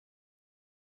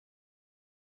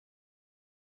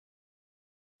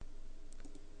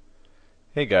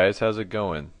Hey guys, how's it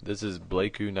going? This is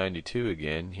Blakeu92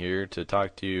 again, here to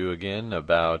talk to you again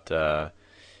about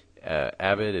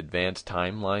Avid Advanced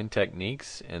Timeline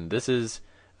Techniques, and this is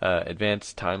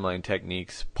Advanced Timeline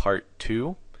Techniques Part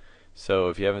 2. So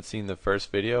if you haven't seen the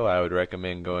first video, I would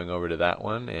recommend going over to that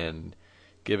one and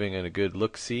giving it a good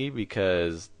look-see,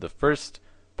 because the first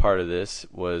part of this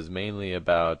was mainly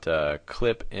about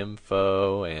clip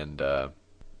info and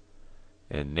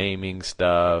naming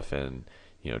stuff and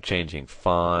changing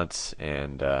fonts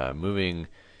and moving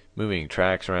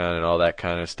tracks around and all that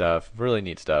kind of stuff. Really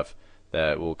neat stuff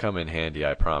that will come in handy,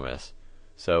 I promise.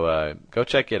 So go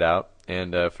check it out.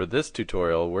 And for this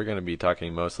tutorial, we're going to be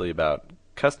talking mostly about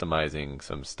customizing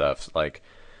some stuff. Like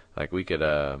we could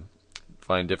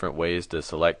find different ways to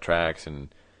select tracks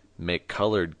and make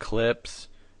colored clips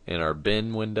in our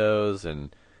bin windows,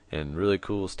 and really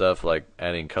cool stuff like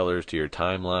adding colors to your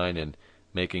timeline and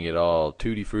making it all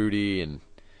tutti frutti and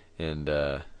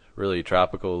really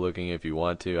tropical looking if you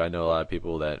want to. I know a lot of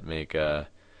people that make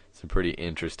some pretty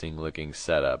interesting looking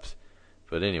setups.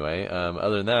 But anyway,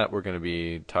 other than that, we're going to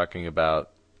be talking about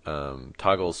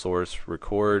toggle source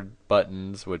record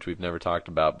buttons, which we've never talked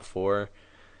about before,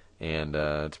 and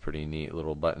it's a pretty neat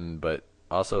little button. But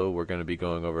also, we're going to be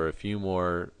going over a few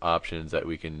more options that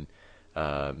we can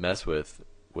mess with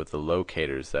the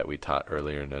locators that we taught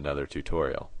earlier in another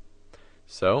tutorial.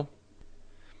 So,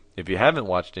 if you haven't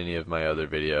watched any of my other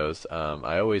videos,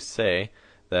 I always say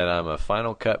that I'm a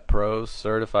Final Cut Pro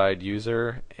certified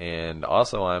user, and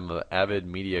also I'm an Avid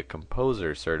Media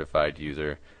Composer certified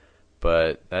user,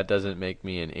 but that doesn't make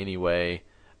me in any way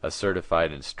a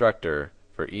certified instructor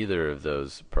for either of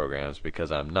those programs,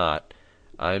 because I'm not.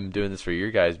 I'm doing this for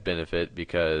your guys' benefit,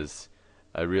 because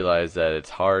I realize that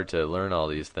it's hard to learn all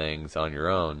these things on your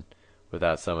own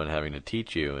without someone having to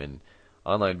teach you, and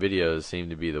online videos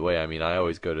seem to be the way. I mean, I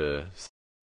always go to